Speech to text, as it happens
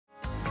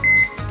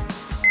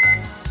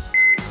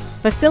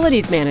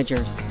Facilities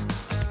managers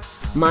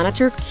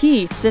monitor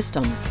key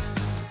systems.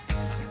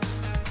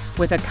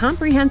 With a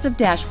comprehensive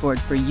dashboard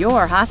for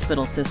your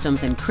hospital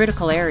systems and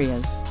critical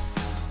areas,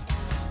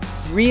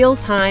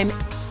 real-time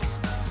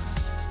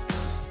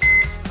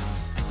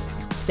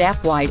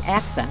staff-wide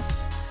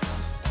access,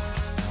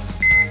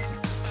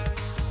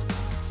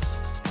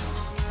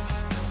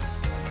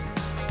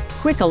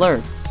 quick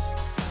alerts,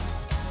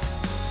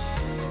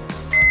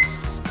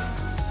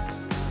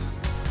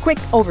 quick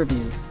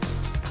overviews,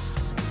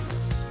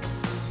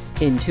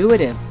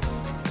 intuitive,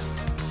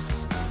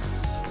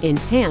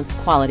 enhance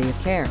quality of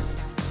care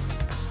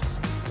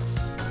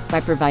by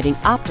providing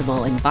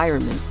optimal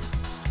environments.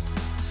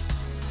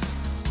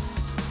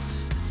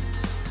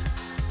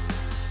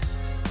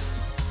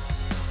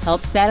 Help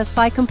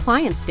satisfy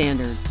compliance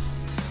standards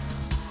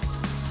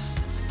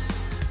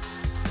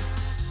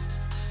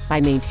by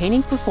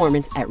maintaining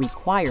performance at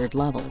required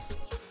levels.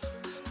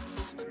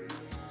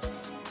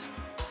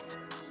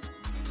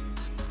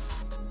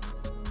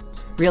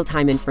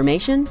 Real-time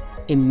information,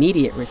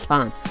 immediate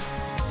response.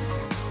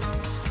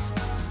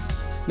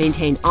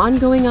 Maintain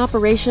ongoing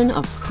operation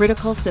of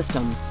critical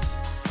systems.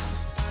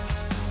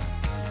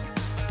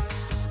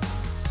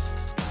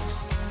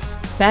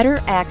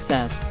 Better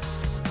access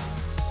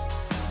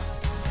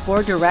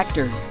for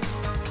directors,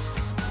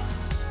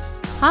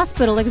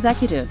 hospital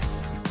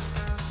executives,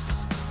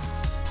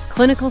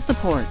 clinical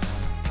support,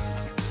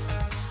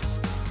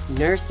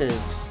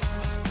 nurses,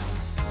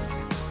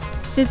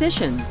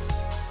 physicians,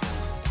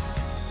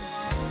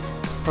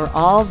 for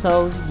all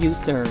those you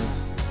serve.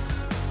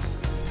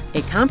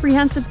 A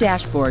comprehensive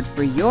dashboard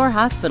for your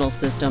hospital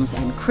systems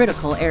and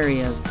critical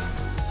areas.